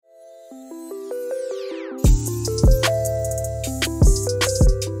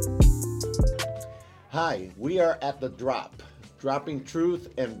Hi, we are at The Drop, dropping truth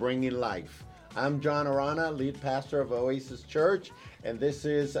and bringing life. I'm John Arana, lead pastor of Oasis Church, and this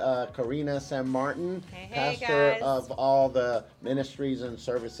is Karina San Martin, Hey, pastor guys. of all the ministries and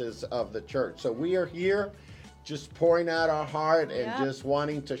services of the church. So we are here just pouring out our heart and just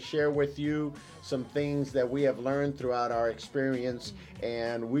wanting to share with you some things that we have learned throughout our experience,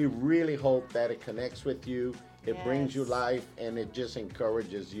 and we really hope that it connects with you. It brings you life, and it just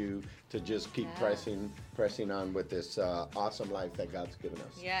encourages you to just keep pressing on with this awesome life that God's given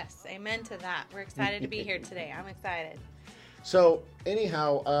us. Yes, amen to that. We're excited to be here today. I'm excited. So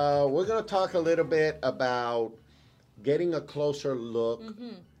anyhow, we're going to talk a little bit about getting a closer look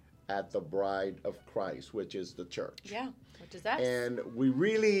at the bride of Christ, which is the church. Yeah, which is us. And we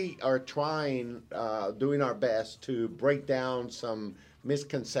really are trying, doing our best to break down some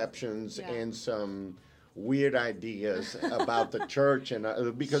misconceptions and some weird ideas about the church, and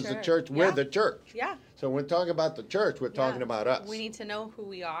because the church, we're the church. Yeah. So when we're talking about the church, we're talking about us. We need to know who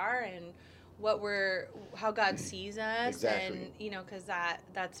we are and how God sees us, Exactly. and because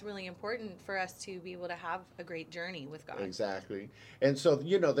that's really important for us to be able to have a great journey with God. Exactly. And so,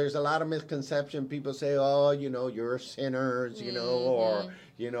 there's a lot of misconception. People say, oh, you're sinners, or,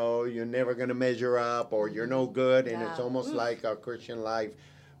 you're never going to measure up, or you're no good. And it's almost like our Christian life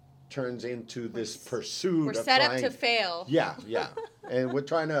turns into this pursuit. We're set up to fail. Yeah. And we're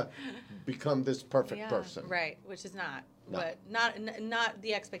trying to become this perfect person. Right, which is not. But not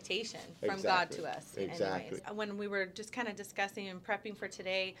the expectation from God to us. Exactly. Anyways. When we were just kind of discussing and prepping for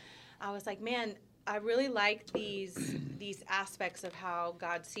today, I was like, man, I really like these aspects of how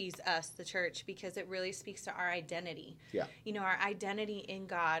God sees us, the church, because it really speaks to our identity. Yeah. Our identity in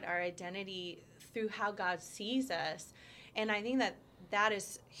God, our identity through how God sees us. And I think that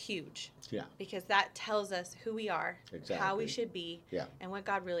is huge. Yeah. Because that tells us who we are, how we should be, Yeah. and what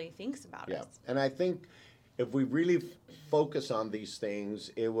God really thinks about us. And I think if we really focus on these things,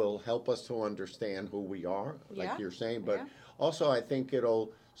 it will help us to understand who we are, like you're saying. But also, I think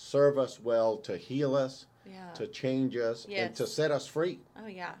it'll serve us well to heal us, to change us, and to set us free. Oh,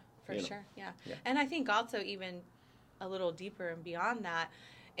 yeah, for sure. Yeah. And I think also even a little deeper and beyond that,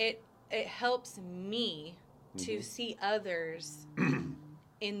 it helps me to see others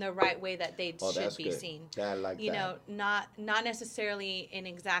in the right way that they should be seen. Yeah, I like that. Not necessarily in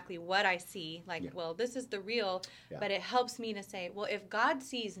exactly what I see, well, this is the real, but it helps me to say, well, if God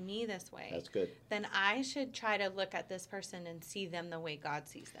sees me this way, that's good. Then I should try to look at this person and see them the way God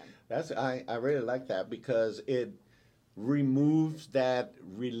sees them. I really like that, because it removes that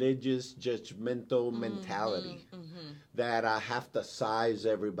religious judgmental mentality that I have to size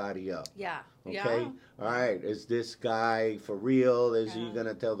everybody up. Yeah. Okay. Yeah. All right. Is this guy for real? Is he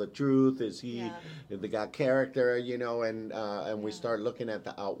gonna tell the truth? Is he the guy character? And we start looking at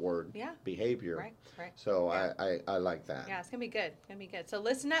the outward behavior. Right. So I like that. Yeah, it's gonna be good. It's gonna be good. So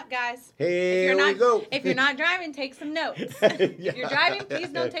listen up, guys. Hey, here we go. If you're not driving, take some notes. If you're driving, please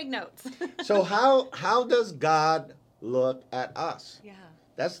don't take notes. So how does God look at us? Yeah.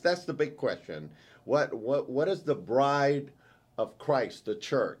 That's the big question. What is the bride of Christ, the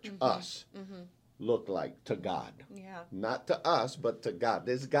church, us, look like to God? Yeah. Not to us, but to God.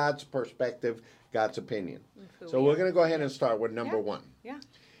 This is God's perspective, God's opinion. So we're going to go ahead and start with number one. Yeah.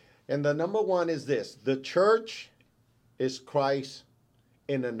 And the number one is this: the church is Christ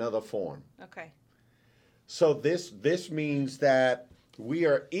in another form. Okay. So this means that we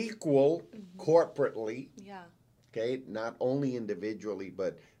are equal corporately. Yeah. Okay, not only individually,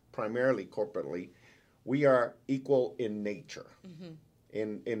 but primarily corporately. We are equal in nature.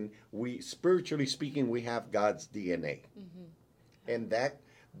 In we, spiritually speaking, we have God's DNA, and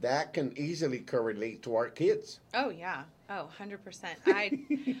that can easily correlate to our kids. Oh yeah. Oh, 100%.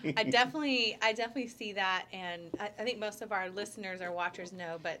 I definitely see that, and I think most of our listeners or watchers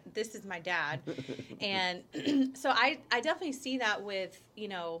know, but this is my dad. And so I definitely see that with,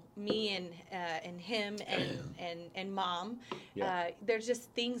 me and him and mom. Yeah. There's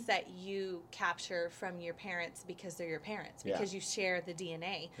just things that you capture from your parents because they're your parents, because you share the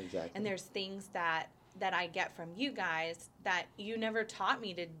DNA. Exactly. And there's things that I get from you guys that you never taught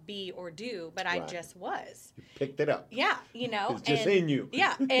me to be or do, but I just was. You picked it up. Yeah, It's just in you.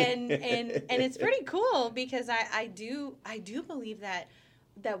 Yeah, and it's pretty cool, because I do believe that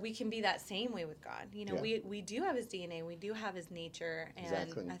we can be that same way with God. We do have his DNA, we do have his nature,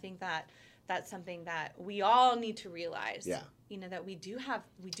 and I think that's something that we all need to realize. Yeah. That we do have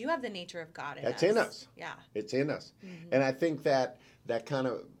the nature of God in us. That's in us. Yeah. It's in us. And I think that kind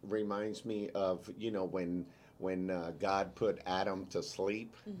of reminds me of, God put Adam to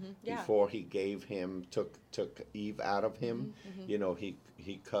sleep Yeah. before he took Eve out of him. You know, he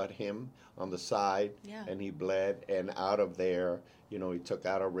cut him on the side, Yeah. and he bled, and out of there, you know, he took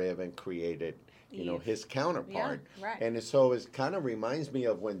out a rib and created, you know, Eve. his counterpart. Yeah, right. And so it kind of reminds me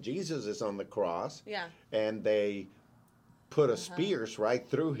of when Jesus is on the cross, Yeah. and they put a spears right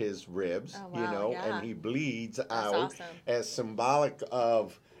through his ribs, Oh, you wow, know, yeah. and he bleeds That's out awesome. as symbolic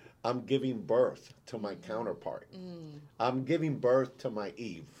of, I'm giving birth to my Mm-hmm. counterpart. I'm giving birth to my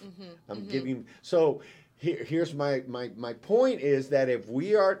Eve. Mm-hmm. I'm giving. So here's my point is that if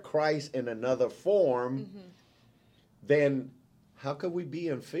we are Christ in another form, Mm-hmm. then how could we be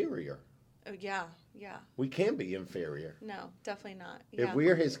inferior? Oh, yeah. Yeah. We can't be inferior. No, definitely not. If Yeah. we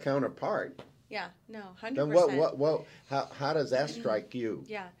are his counterpart, Yeah. No, 100%. then how does that strike you?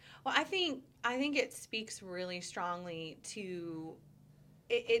 Yeah. Well, I think it speaks really strongly to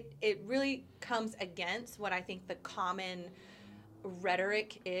it really comes against what I think the common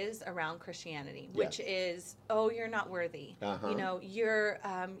rhetoric is around Christianity, which is, oh, you're not worthy. Uh-huh. You know, you're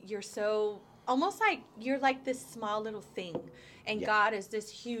so almost like you're like this small little thing, and Yeah. God is this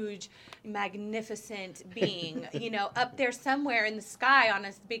huge, magnificent being, you know, up there somewhere in the sky on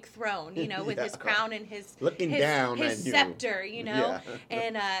his big throne, you know, with his Yeah. crown and his Looking his, down his at you. scepter, you know, Yeah.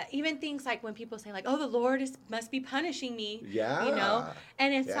 and even things like when people say like, oh, the Lord must be punishing me, Yeah. you know,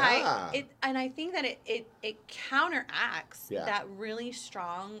 and it's Yeah. like and I think that it counteracts Yeah. that really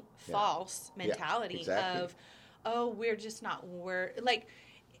strong Yeah. false Yeah, mentality exactly. of, oh, we're just not like,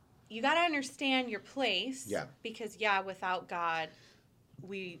 you got to understand your place, Yeah. because without God,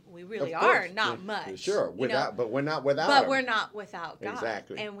 we really Of course. are not Yeah, much. Sure, you know? but we're not without But him. we're not without God.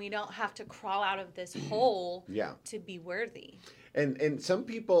 Exactly. And we don't have to crawl out of this hole Yeah. to be worthy. And some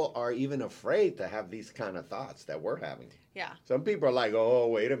people are even afraid to have these kind of thoughts that we're having. Yeah. Some people are like, oh,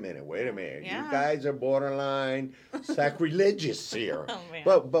 wait a minute. Yeah. You guys are borderline sacrilegious here. Oh, man.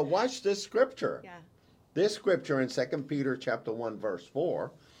 But watch this scripture. Yeah. This scripture in 2 Peter chapter 1 verse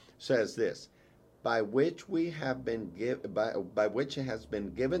 4 says this, by which it has been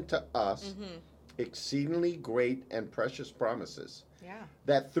given to us exceedingly great and precious promises, Yeah.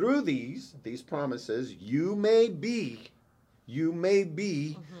 that through these promises you may be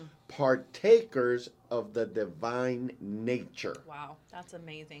partakers of the divine nature, Wow. That's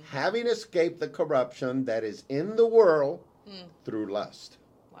amazing. having escaped the corruption that is in the world through lust.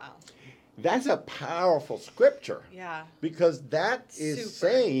 Wow. That's a powerful scripture, Yeah. because that is Super.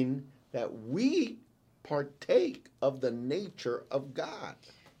 saying that we partake of the nature of God.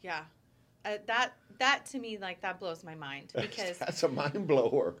 Yeah. That to me, like, that blows my mind, because That's a mind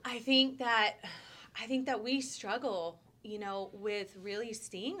blower. I think that we struggle, you know, with really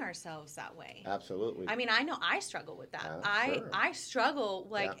seeing ourselves that way. Absolutely. I mean, I know I struggle with that. Sure. I struggle,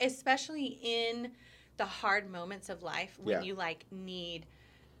 like, Yeah. especially in the hard moments of life when Yeah. you, like, need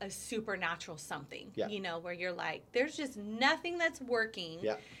a supernatural something, Yeah. you know, where you're like, there's just nothing that's working.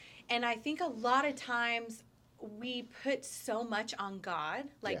 Yeah. And I think a lot of times we put so much on God,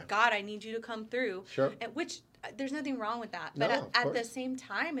 like, Yeah. God, I need you to come through. Sure. And which there's nothing wrong with that. No, But of at the course. same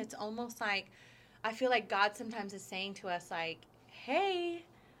time, it's almost like, I feel like God sometimes is saying to us, like, hey,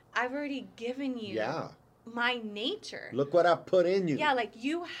 I've already given you Yeah. my nature. Look what I put in you. Yeah, like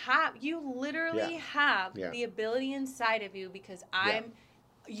you literally Yeah. have Yeah. the ability inside of you, because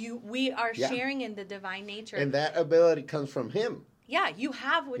we are Yeah. sharing in the divine nature. And that ability comes from him. Yeah, you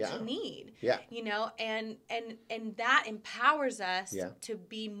have what Yeah. you need. Yeah. You know, and that empowers us Yeah. to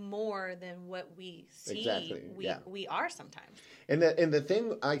be more than what we see Exactly, yeah. we are sometimes. And the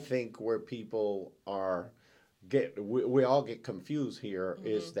thing I think where people we all get confused here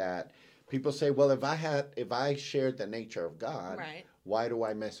is that people say, well, if I shared the nature of God, Right. why do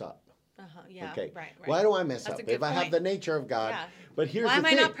I mess up? Yeah. Okay. Right. Why do I mess That's up a good if I have point. the nature of God? Yeah. But here's Why the am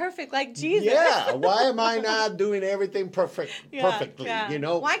thing. I not perfect like Jesus? Yeah. Why am I not doing everything perfectly? Yeah. You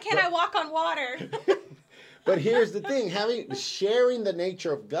know. Why can't I walk on water? But here's the thing: sharing the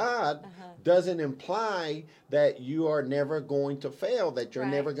nature of God Uh-huh. doesn't imply that you are never going to fail, that you're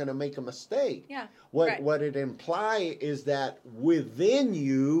Right. never going to make a mistake. Yeah. What Right. what it implies is that within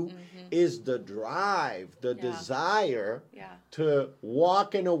you is the drive, the Mm-hmm. Yeah. desire Yeah. to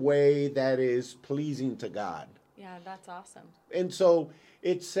walk in a way that is pleasing to God. Yeah, that's awesome. And so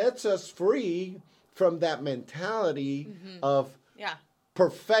it sets us free from that mentality of Yeah.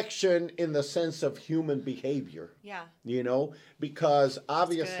 perfection in the sense of human behavior, Yeah. you know, because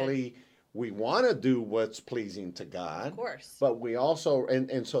obviously we want to do what's pleasing to God. Of course. But we also,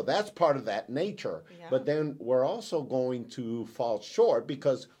 and so that's part of that nature. Yeah. But then we're also going to fall short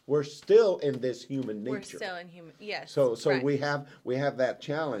because we're still in this human nature. We're still in human. Yes. So right. we have that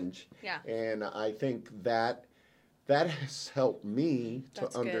challenge. Yeah. And I think that that has helped me to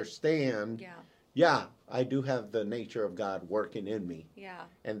That's good. understand, Yeah. yeah, I do have the nature of God working in me. Yeah.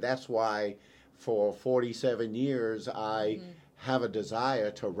 And that's why for 47 years, I Mm-hmm. have a desire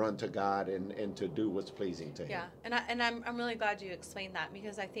to run to God and to do what's pleasing to Him. Yeah, and I'm really glad you explained that,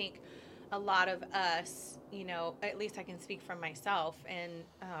 because I think a lot of us, at least I can speak from myself, and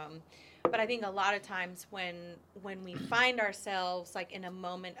but I think a lot of times when we find ourselves like in a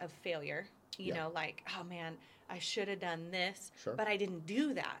moment of failure, Yeah. like, oh man, I should have done this, Sure. but I didn't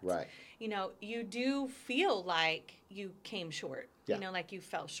do that. Right. You do feel like you came short. Yeah. Like you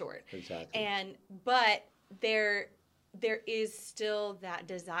fell short. Exactly. But there is still that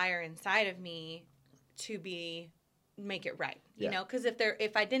desire inside of me to make it right, Yeah. because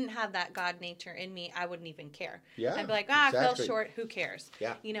if I didn't have that God nature in me, I wouldn't even care. Yeah, I'd be like, I fell exactly. short, who cares?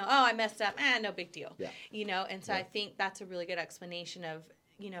 Yeah. Oh, I messed up, no big deal. Yeah. And so Yeah. I think that's a really good explanation of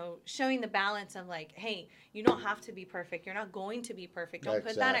showing the balance of like, hey, you don't have to be perfect, you're not going to be perfect, don't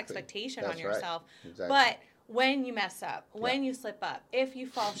put that Exactly. expectation That's on right. yourself. Exactly. But when you mess up, when you slip up, if you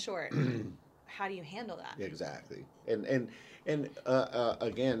fall short, how do you handle that? Exactly. And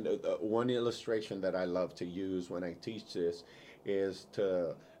again, one illustration that I love to use when I teach this is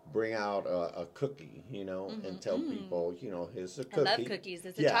to bring out a cookie, and tell people, here's a cookie. I love cookies.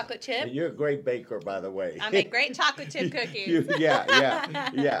 It's a chocolate chip. And you're a great baker, by the way. I make great chocolate chip cookies.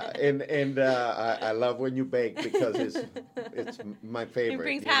 Yeah. And I love when you bake because it's my favorite. It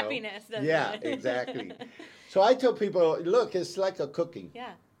brings happiness, doesn't Yeah, it? exactly. So I tell people, look, it's like a cookie.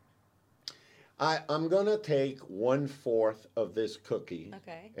 Yeah. I'm going to take 1/4 of this cookie,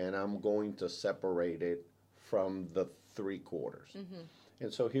 Okay. and I'm going to separate it from the 3/4. Mm-hmm.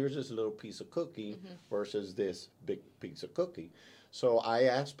 And so here's this little piece of cookie versus this big piece of cookie. So I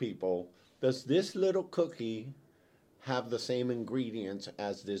ask people, does this little cookie have the same ingredients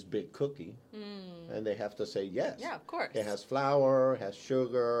as this big cookie? And they have to say yes. Yeah, of course. It has flour, has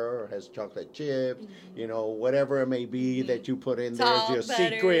sugar, has chocolate chips, whatever it may be that you put in there is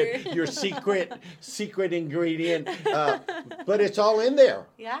your secret ingredient. But it's all in there.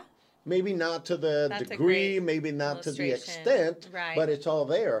 Yeah. Maybe not to the That's degree, maybe not to the illustration. extent, Right. but it's all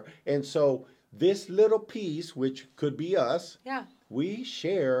there. And so this little piece, which could be us, Yeah. we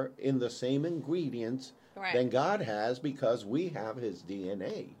share in the same ingredients Right. than God has because we have His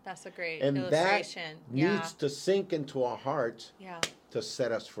DNA. That's a great And illustration. that needs to sink into our hearts Yeah. to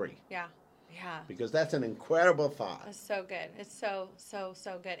set us free. Yeah. Yeah. Because that's an incredible thought. That's so good. It's so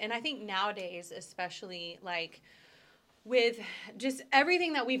good. And I think nowadays, especially like with just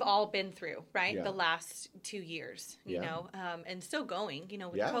everything that we've all been through, right? Yeah. The last 2 years, and still going,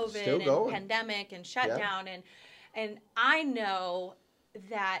 with Yeah, COVID still and going. pandemic and shutdown. And I know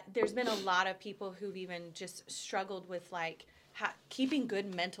that there's been a lot of people who've even just struggled with like keeping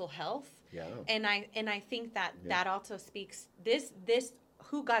good mental health. Yeah. And I think that also speaks this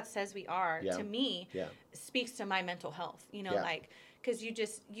who God says we are to me speaks to my mental health. Like because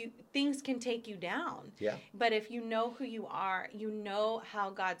things can take you down. Yeah. But if you know who you are, you know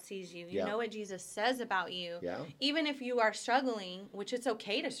how God sees you, you know what Jesus says about you. Yeah. Even if you are struggling, which it's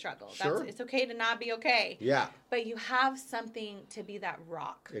okay to struggle. Sure. It's okay to not be okay. Yeah. But you have something to be that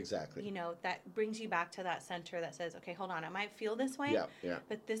rock. Exactly. That brings you back to that center that says, okay, hold on, I might feel this way. Yeah. Yeah.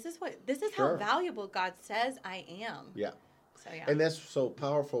 But this is how Sure. valuable God says I am. Yeah. So yeah. And that's so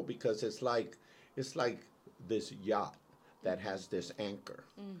powerful because it's like this yacht that has this anchor,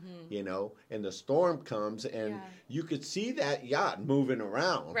 and the storm comes and you could see that yacht moving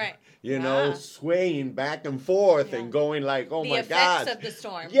around, Right. Swaying back and forth and going like, oh the my effects God. of the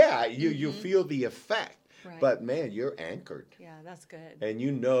storm. Yeah, you feel the effect, Right. but man, you're anchored. Yeah, that's good. And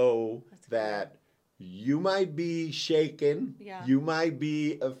you know That's that you might be shaken, Yeah. you might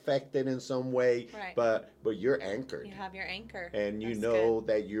be affected in some way, Right. but you're anchored. You have your anchor. And you That's know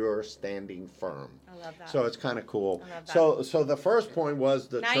that you're standing firm. I love that. So it's kind of cool. I love that. So the first point was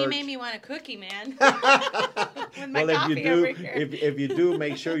the now church. you made me want a cookie, man. With my Well, if you coffee do, over here. if you do,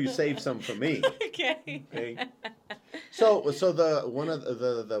 make sure you save some for me. Okay. Okay. So the one of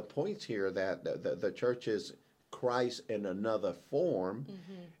the points here that the church is Christ in another form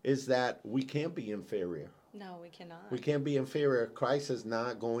is that we can't be inferior. No, we cannot. We can't be inferior. Christ is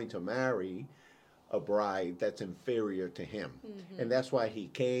not going to marry a bride that's inferior to him. And that's why he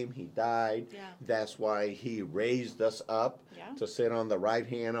came, he died. Yeah. That's why he raised us up Yeah. to sit on the right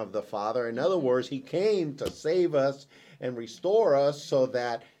hand of the Father. In other words, he came to save us and restore us so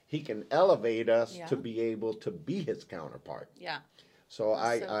that he can elevate us Yeah. to be able to be his counterpart. Yeah. So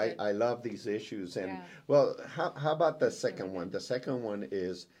That's so good. I love these issues. And Yeah. well, how about the second one? The second one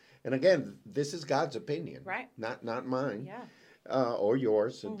is, and again, this is God's opinion, Right. Not mine, Yeah. or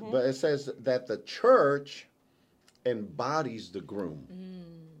yours. But it says that the church embodies the groom.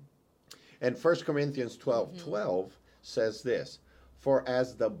 And 1 Corinthians 12:12 says this, for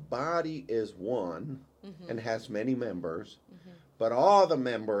as the body is one and has many members, but all the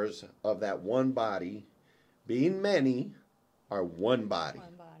members of that one body, being many, are one body.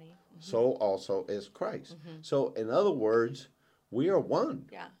 One body. So also is Christ. So in other words, we are one.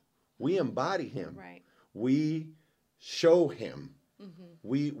 Yeah. We embody him. Right. We show him.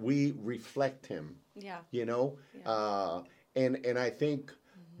 We reflect him. Yeah. You know? Yeah. And I think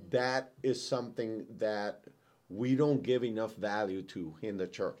that is something that we don't give enough value to in the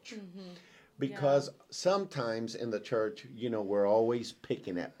church. Because sometimes in the church, you know, we're always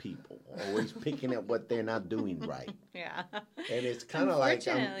picking at people, always picking at what they're not doing right. Yeah. And it's kind of like,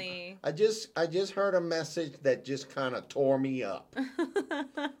 Unfortunately. I just heard a message that just kind of tore me up.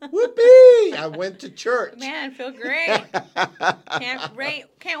 Whoopee! I went to church. Man, I feel great.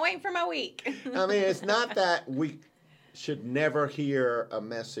 Can't wait for my week. I mean, it's not that we should never hear a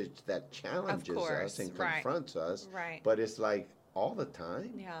message that challenges us and confronts us. Right. But it's like all the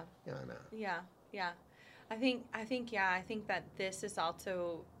time. Yeah. Yeah, no. Yeah. I think that this is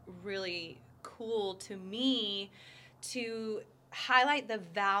also really cool to me to highlight the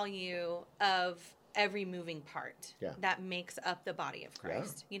value of every moving part that makes up the body of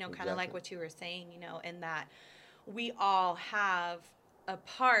Christ. You know, kind of like what you were saying, you know, and that we all have a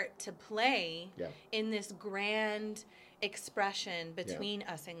part to play in this grand expression between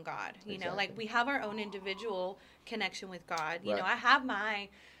us and God. You know, like we have our own individual connection with God. You know, I have my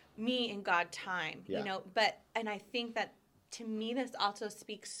me and God time, you know, and I think that to me this also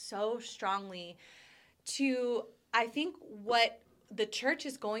speaks so strongly to, I think, what the church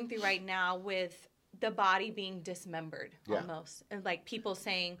is going through right now with the body being dismembered almost. And like people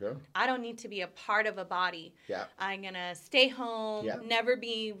saying, I don't need to be a part of a body. I'm going to stay home, never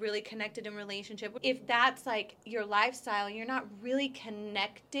be really connected in relationship. If that's like your lifestyle, you're not really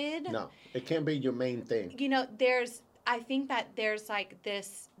connected. No, it can't be your main thing. You know, I think that there's like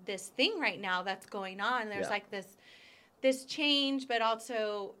this thing right now that's going on. There's like this change, but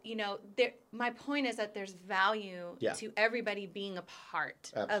also, you know, my point is that there's value to everybody being a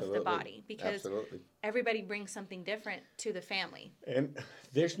part of the body, because everybody brings something different to the family. And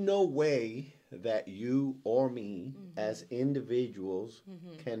there's no way that you or me as individuals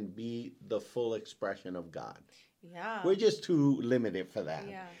can be the full expression of God. Yeah. We're just too limited for that.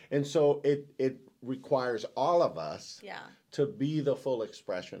 Yeah. And so it requires all of us to be the full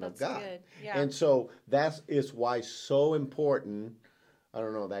expression of God. Good. Yeah. And so that is why so important. I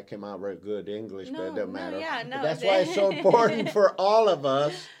don't know, that came out very good English, but it doesn't matter. But that's why it's so important for all of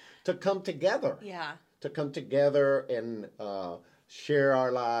us to come together. Yeah. To come together and share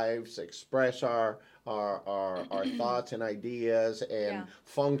our lives, express our thoughts and ideas, and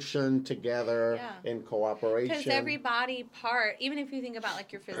function together in cooperation. Because every body part, even if you think about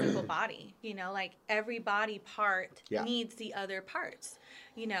like your physical body, you know, like every body part needs the other parts.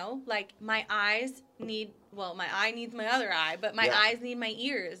 You know, like my eyes need, my eye needs my other eye, but my eyes need my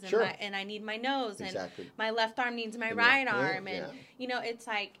ears, and I need my nose, and my left arm needs my right arm, and you know, it's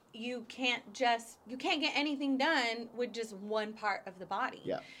like you can't get anything done with just one part of the body.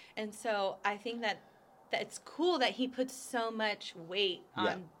 Yeah. And so I think that it's cool that he puts so much weight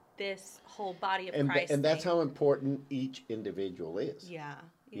on this whole body of Christ. And that's how important each individual is. Yeah.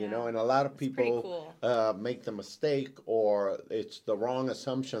 You know, and a lot of people make the mistake, or it's the wrong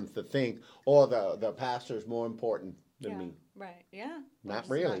assumption to think, the pastor's more important than me. Right. Yeah. Not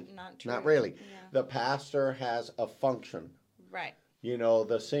really. Not true. Not really. Yeah. The pastor has a function. Right. You know,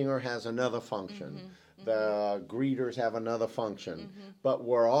 the singer has another function. The greeters have another function. But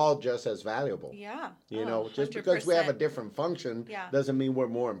we're all just as valuable. Yeah. You know, just because we have a different function doesn't mean we're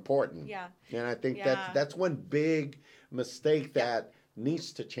more important. Yeah. And I think that's one big mistake that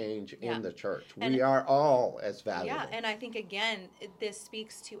needs to change in the church. We are all as valuable. Yeah, and I think, again, this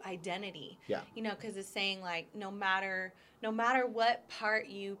speaks to identity. Yeah. You know, because it's saying, like, no matter what part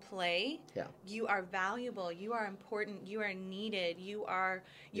you play, you are valuable, you are important, you are needed,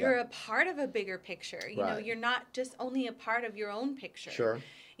 you're a part of a bigger picture. You know, you're not just only a part of your own picture. Sure.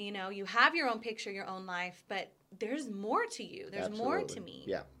 You know, you have your own picture, your own life, but there's more to you. There's more to me.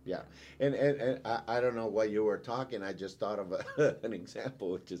 Yeah, yeah. And I don't know why you were talking. I just thought of an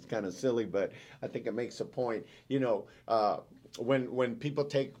example, which is kind of silly, but I think it makes a point. You know, when people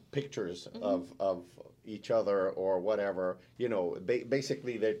take pictures of each other or whatever, you know,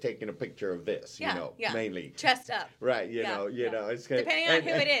 basically they're taking a picture of this, you know, mainly. Chest up. Right, you know, it's good. Depending on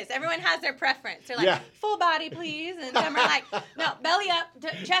who it is. Everyone has their preference. They're like, full body, please. And some are like, no, belly up,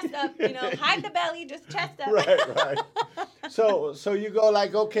 chest up, you know, hide the belly, just chest up. Right. So you go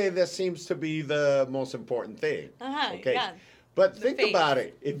like, okay, this seems to be the most important thing. Okay. Yeah. But The think face. about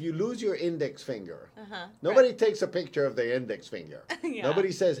it. If you lose your index finger, Uh-huh. nobody takes a picture of their index finger. Yeah.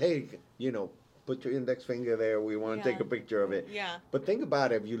 Nobody says, hey, put your index finger there. We want to take a picture of it. Yeah. But think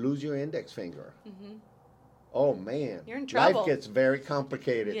about it. If you lose your index finger, Mm-hmm. oh man, You're in trouble. life gets very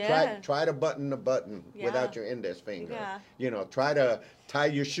complicated. Yeah. Try to button the button Yeah. without your index finger. Yeah. Try to tie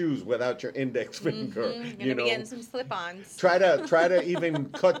your shoes without your index finger. Mm-hmm. You're gonna be getting some slip-ons. Try to even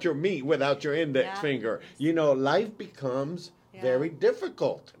cut your meat without your index Yeah. finger. Life becomes very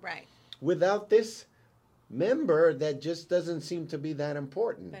difficult Right. without this member that just doesn't seem to be that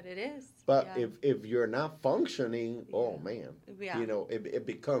important. But it is. But Yeah. if you're not functioning, oh Yeah. man, Yeah. it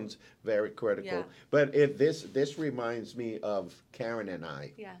becomes very critical. Yeah. But this reminds me of Karen and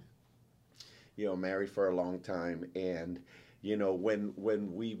I. Yeah. Married for a long time, and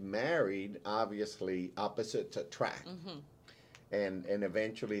when we married, obviously opposites attract, and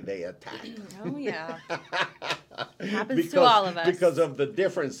eventually they attack. Oh yeah. Happens to all of us. Because of the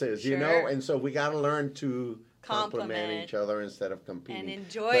differences, Sure. and so we got to learn to compliment Compliment. each other instead of competing. And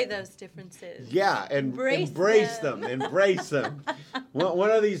enjoy But- those differences. Yeah, and embrace them. Embrace them. One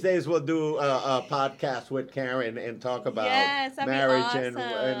of these days we'll do a podcast with Karen and talk about Yes, that'd be marriage and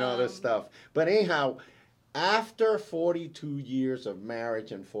other awesome. stuff. But anyhow, after 42 years of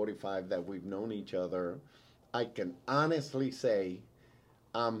marriage and 45 that we've known each other, I can honestly say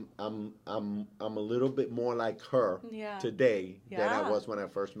I'm a little bit more like her Yeah. today than I Yeah. was when I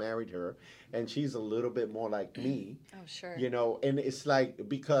first married her, and she's a little bit more like me. Oh sure. And it's like,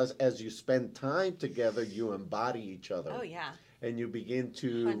 because as you spend time together, you embody each other. Oh yeah. And you begin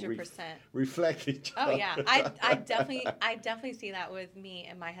to 100%. reflect each other. Oh yeah, I definitely see that with me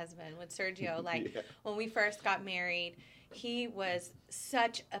and my husband, with Sergio. Like Yeah. when we first got married, he was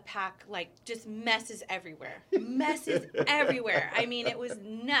such a pack, like just messes everywhere. I mean, it was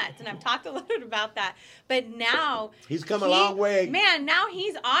nuts. And I've talked a little bit about that. But now He's come a long way. Man, now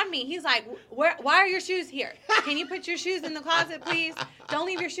he's on me. He's like, why are your shoes here? Can you put your shoes in the closet, please? Don't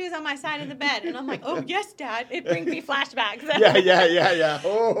leave your shoes on my side of the bed. And I'm like, oh yes, Dad. It brings me flashbacks. Yeah.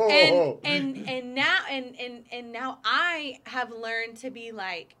 Oh. And now I have learned to be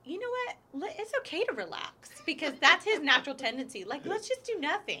like, you know what? It's okay to relax, because that's his natural tendency. Like, let's just do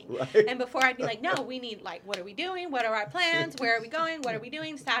nothing. Right. And before I'd be like, no, we need, like, what are we doing? What are our plans? Where are we going? What are we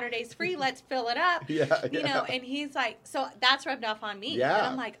doing? Saturday's free. Let's fill it up. Yeah. And he's like, so that's rubbed off on me. Yeah, And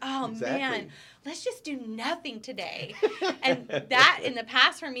I'm like, oh exactly. man, let's just do nothing today. And that in the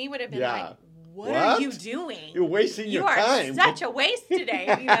past for me would have been like, what are you doing? You're wasting your You time. are such a waste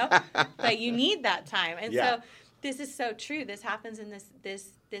today, But you need that time. And so this is so true. This happens in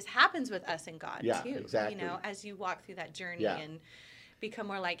this happens with us and God too. Exactly. As you walk through that journey and become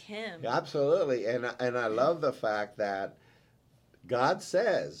more like Him. Absolutely. And I love the fact that God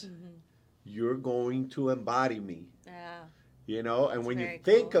says, you're going to embody me. Yeah. And when you very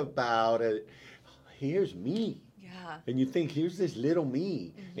think cool. about it, here's me. Yeah. And you think, here's this little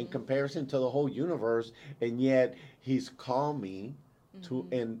me in comparison to the whole universe, and yet He's called me to,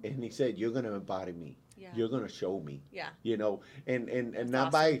 and He said, you're going to embody me. Yeah. You're going to show me. Yeah. And That's not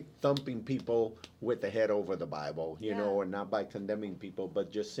awesome. by thumping people with the head over the Bible, Yeah. or not by condemning people,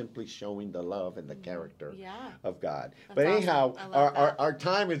 but just simply showing the love and the character Yeah. of God. That's But awesome. anyhow, I love that. our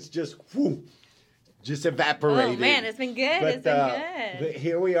time is just evaporated. Oh man, it's been good. But, It's been but good.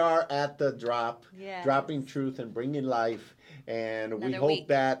 here we are at the drop, Yes. dropping truth and bringing life. And we Another hope week.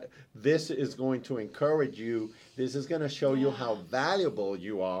 that this is going to encourage you. This is going to show you how valuable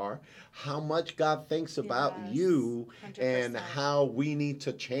you are, how much God thinks about Yes. you, and 100%. how we need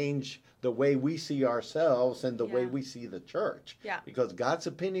to change the way we see ourselves and the way Yeah. we see the church. Yeah. Because God's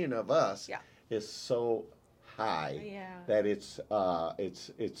opinion of us Yeah. is so high Yeah. that it's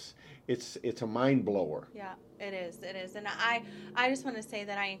a mind blower. Yeah, it is. And I just want to say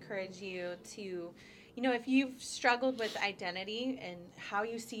that I encourage you to, if you've struggled with identity and how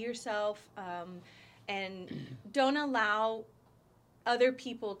you see yourself, and don't allow other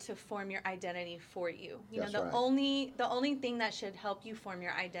people to form your identity for you. That's The right. only thing that should help you form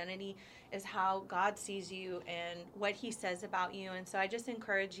your identity is how God sees you and what He says about you. And so I just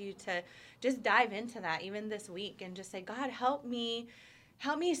encourage you to just dive into that even this week and just say, God, help me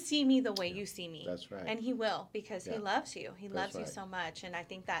see me the way you see me. That's right. And He will, because He Yeah. loves you. He loves you right. so much. And I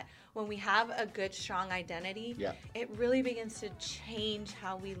think that when we have a good, strong identity, Yeah. it really begins to change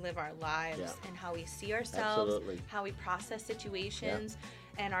how we live our lives Yeah. and how we see ourselves, Absolutely. how we process situations,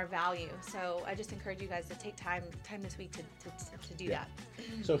 and our value. So I just encourage you guys to take time this week to do Yeah.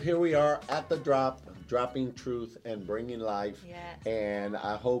 that. So here we are at the drop, Dropping Truth and Bringing Life. Yes. And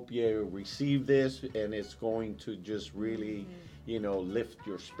I hope you receive this, and it's going to just really, lift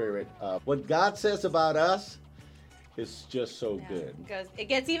your spirit up. What God says about us is just so good. It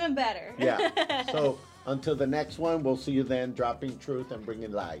gets even better. Yeah. So until the next one, we'll see you then. Dropping Truth and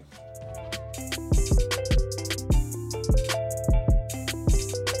Bringing Life.